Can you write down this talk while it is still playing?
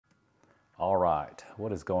All right,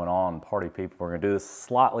 what is going on, party people? We're gonna do this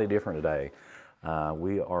slightly different today.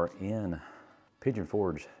 We are in Pigeon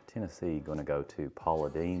Forge, Tennessee, gonna go to Paula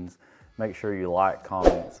Deen's. Make sure you like,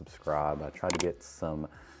 comment, subscribe. I tried to get some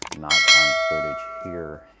nighttime footage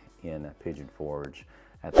here in Pigeon Forge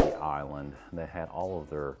at the island. They had all of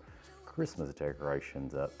their Christmas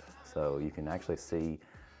decorations up, so you can actually see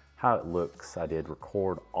how it looks. I did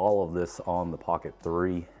record all of this on the Pocket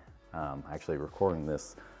 3. Actually recording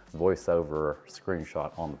this voiceover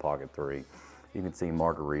screenshot on the Pocket 3. You can see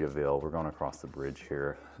Margaritaville. We're going across the bridge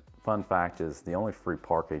here. Fun fact is the only free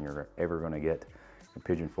parking you're ever going to get in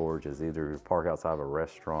Pigeon Forge is either you park outside of a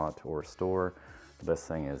restaurant or a store. The best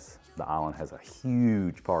thing is the island has a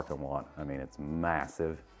huge parking lot. I mean, it's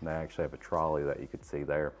massive. They actually have a trolley that you could see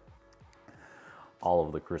there. All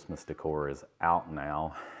of the Christmas decor is out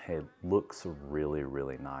now. It looks really,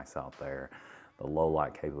 really nice out there. The low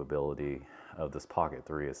light capability of this Pocket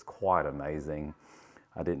 3 is quite amazing.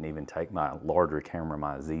 I didn't even take my larger camera,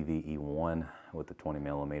 my ZV-E1 with the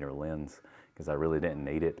 20mm lens, because I really didn't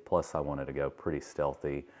need it. Plus I wanted to go pretty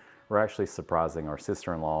stealthy. We're actually surprising our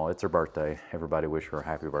sister-in-law. It's her birthday. Everybody wish her a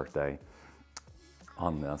happy birthday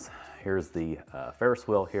on this. Here's the Ferris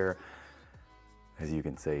wheel here. As you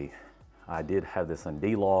can see, I did have this on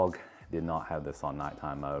D-Log, did not have this on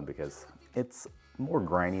nighttime mode because it's more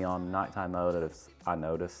grainy on nighttime mode, as I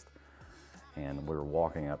noticed. And we're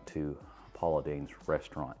walking up to Paula Deen's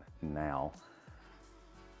restaurant now.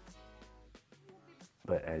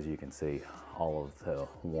 But as you can see, all of the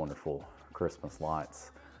wonderful Christmas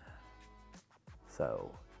lights.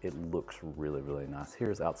 So it looks really, really nice.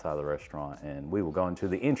 Here's outside the restaurant, and we will go into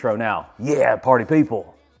the intro now. Yeah, party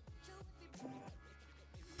people.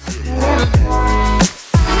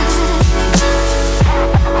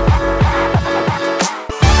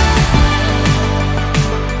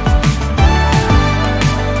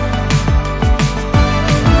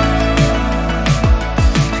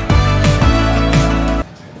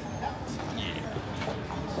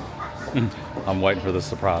 I'm waiting for the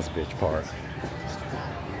surprise bitch part.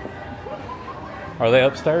 Are they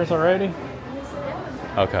upstairs already?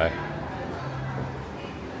 Okay.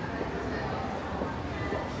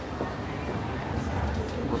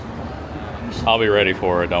 I'll be ready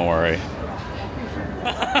for it, don't worry.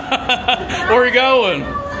 Where are you going?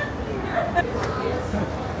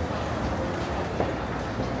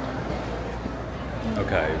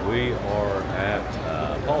 Okay, we are at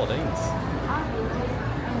Paula Deen's.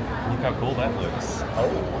 Look how cool that looks. Oh.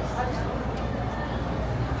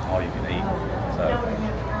 All you can eat. So.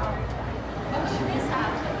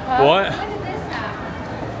 What? When did this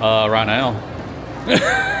happen? Right now.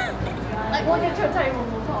 Like, we'll get to a table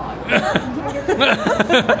and we'll talk.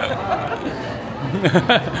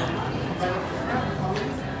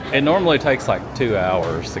 It normally takes like 2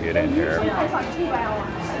 hours to get in here. It takes like 2 hours,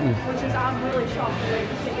 which is, I'm really shocked.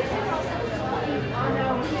 I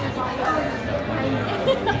know.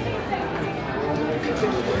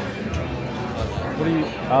 What are you?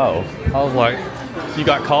 Oh, I was like, you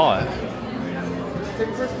got caught.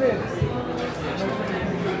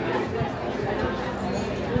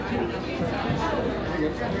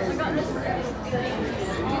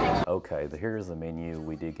 Okay, here's the menu.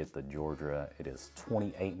 We did get the Georgia. It is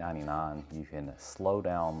 $28.99. You can slow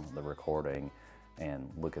down the recording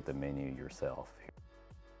and look at the menu yourself.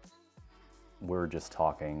 We're just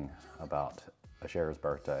talking about Asher's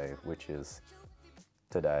birthday, which is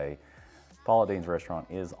today. Paula Deen's restaurant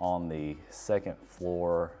is on the 2nd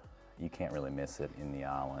floor. You can't really miss it in the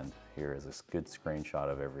island. Here is a good screenshot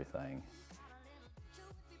of everything.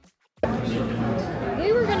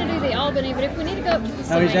 We were going to do the Albany, but if we need to go up to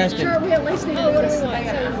the he's asking. Sure, we at least need to what do do we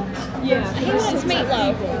want? So, yeah. he wants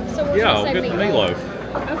meatloaf, so we're Yeah, going to get say the meatloaf.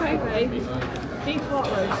 meatloaf. Okay, baby. Beef pot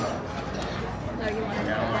roast. No, you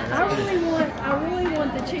want it. I really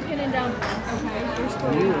want the chicken and dumplings. Okay, there's 3.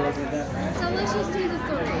 So let's just do the 3.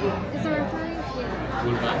 Is there a 3? Yeah.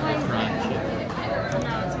 What about the fried chicken?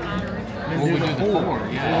 No, it's fine. Well, we do the 4,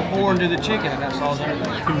 yeah. The 4 and do the chicken, and that's all there.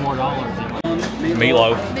 $2 more.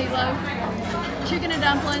 Meatloaf. Meatloaf, chicken and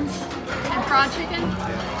dumplings, and fried chicken.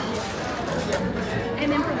 And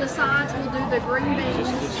then for the sides, we'll do the green beans,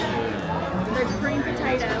 the green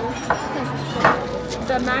potato,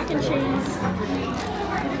 the mac and cheese,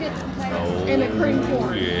 and the cream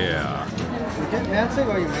corn. Yeah. That's it,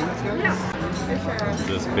 what you mean? Let's go. Yeah, for sure.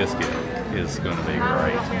 This biscuit is going to be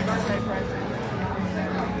great.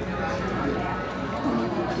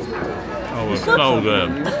 Oh, it's so good.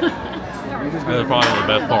 That's probably the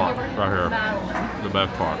best part right here. The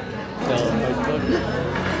best part.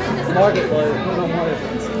 Marketplace. Put on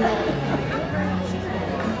Marketplace.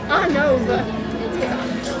 I know, but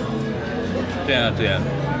 10 out of 10.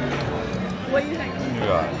 What do you think? We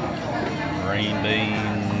got green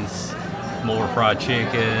beans, more fried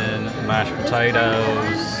chicken, mashed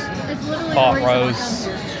potatoes, It's literally pot the reason I roast,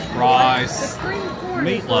 come here. rice, The cream corn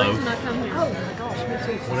is the meatloaf. reason I come here. Oh my gosh, me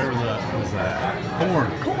too. whatever that was that. Corn,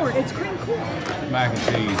 Corn, it's cream corn. mac and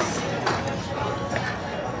cheese,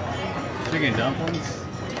 chicken dumplings. I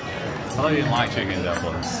thought you didn't like chicken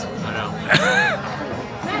dumplings. I know.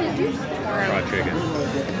 Man, did you? Fried chicken.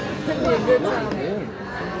 That'd be a good time.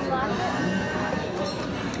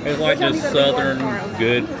 It's like Tell me just that we southern want tomorrow.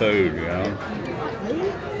 good food, you know?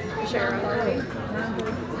 Share it.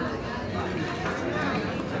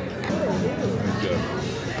 Good.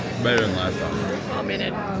 Better than last time. I'm in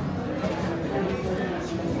it.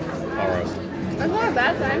 All right. That's not a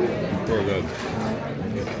bad thing. Real good.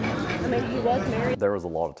 I mean, he was married. There was a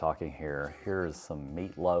lot of talking here. Here's some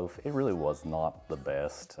meatloaf. It really was not the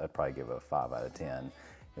best. I'd probably give it a 5 out of 10.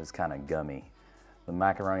 It was kind of gummy. The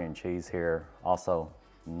macaroni and cheese here, also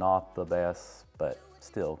not the best, but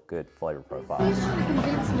still good flavor profile. He's trying to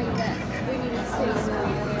convince me that we need to see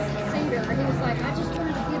cedar. He was like, I just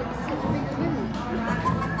wanted to get it to sit big food.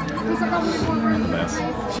 He's like, I want more room for the Mess.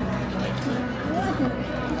 table.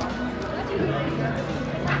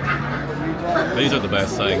 These are the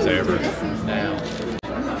best things ever. Now,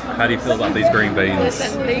 how do you feel about these green beans?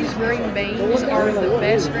 Listen, these green beans are the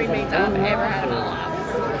best green beans I've ever had in my life.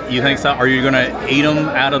 You think so? Are you gonna eat them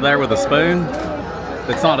out of there with a spoon?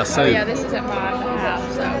 It's not a soup. Oh yeah, this is at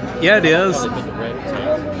 5.5, so. Yeah, it is.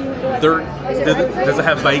 Does it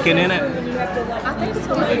have bacon in it? I think it's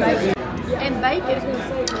gonna be bacon. And bacon.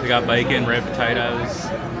 We got bacon, red potatoes.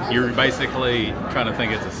 You're basically trying to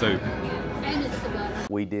think it's a soup. And it's the butter.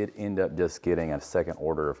 We did end up just getting a second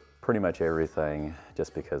order of pretty much everything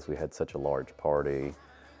just because we had such a large party.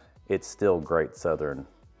 It's still great southern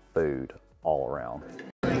food all around.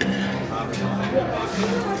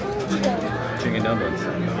 Chicken dumplings.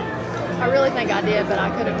 I really think I did, but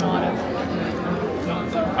I could have not have.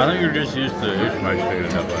 I think you're just used to Ishmael's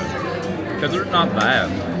chicken dumplings because they're not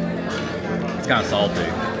bad. It's kind of salty.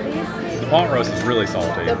 The pot roast is really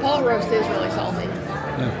salty. The pot roast is really salty.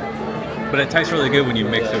 But it tastes really good when you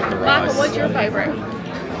mix it with the rice. Michael, what's your favorite?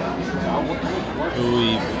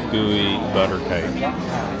 Gooey butter cake.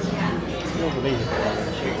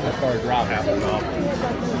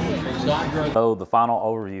 So the final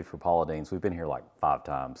overview for Paula Deen's, we've been here like 5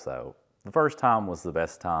 times. So the first time was the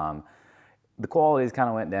best time. The qualities kind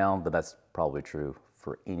of went down, but that's probably true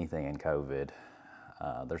for anything in COVID.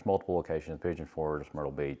 There's multiple locations: Pigeon Forge,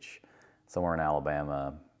 Myrtle Beach, somewhere in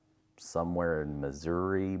Alabama, somewhere in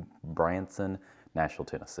Missouri, Branson, Nashville,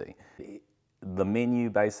 Tennessee. The menu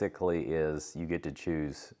basically is you get to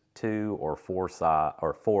choose 2 or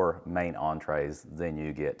 4 main entrees, then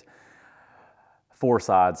you get 4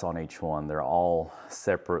 sides on each one. They're all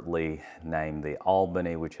separately named. The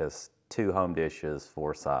Albany, which has 2 home dishes,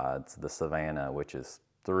 4 sides. The Savannah, which is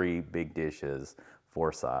 3 big dishes,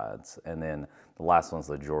 4 sides. And then the last one's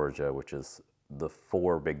the Georgia, which is the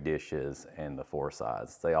 4 big dishes and the 4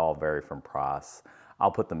 sides. They all vary from price.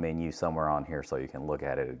 I'll put the menu somewhere on here so you can look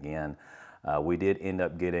at it again. We did end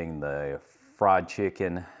up getting the fried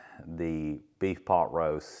chicken, the beef pot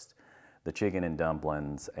roast, the chicken and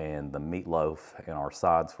dumplings, and the meatloaf, and our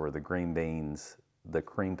sides were the green beans, the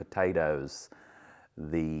cream potatoes,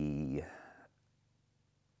 the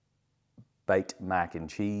baked mac and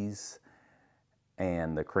cheese,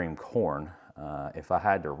 and the cream corn. If I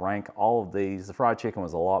had to rank all of these, the fried chicken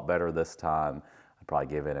was a lot better this time. I'd probably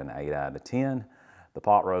give it an 8 out of 10. The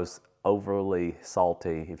pot roast, overly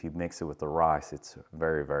salty. If you mix it with the rice, it's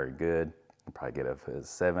very, very good. I'd probably get it a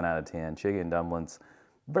 7 out of 10. Chicken dumplings,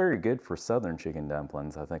 very good for southern chicken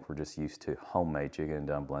dumplings. I think we're just used to homemade chicken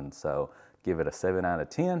dumplings, so give it a 7 out of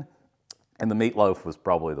 10. And the meatloaf was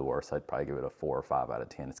probably the worst. I'd probably give it a 4 or 5 out of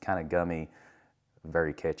 10. It's kind of gummy,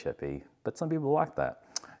 very ketchup-y, but some people like that.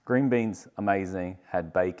 Green beans, amazing.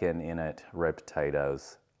 Had bacon in it, red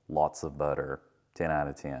potatoes, lots of butter, 10 out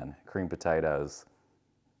of 10. Cream potatoes,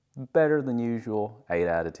 better than usual, 8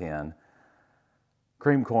 out of 10.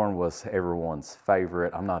 Cream corn was everyone's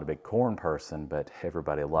favorite. I'm not a big corn person, but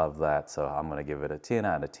everybody loved that, so I'm gonna give it a 10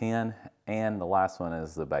 out of 10. And the last one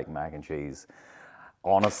is the baked mac and cheese.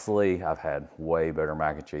 Honestly, I've had way better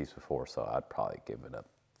mac and cheese before, so I'd probably give it a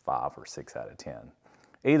 5 or 6 out of 10.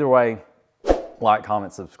 Either way, like,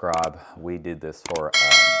 comment, subscribe. We did this for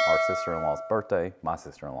our sister-in-law's birthday. My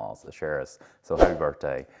sister-in-law's the sheriff, so happy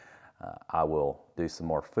birthday. I will do some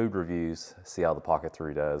more food reviews, see how the Pocket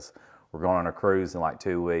 3 does. We're going on a cruise in like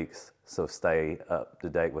 2 weeks, so stay up to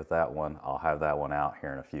date with that one. I'll have that one out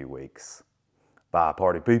here in a few weeks. Bye,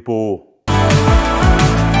 party people.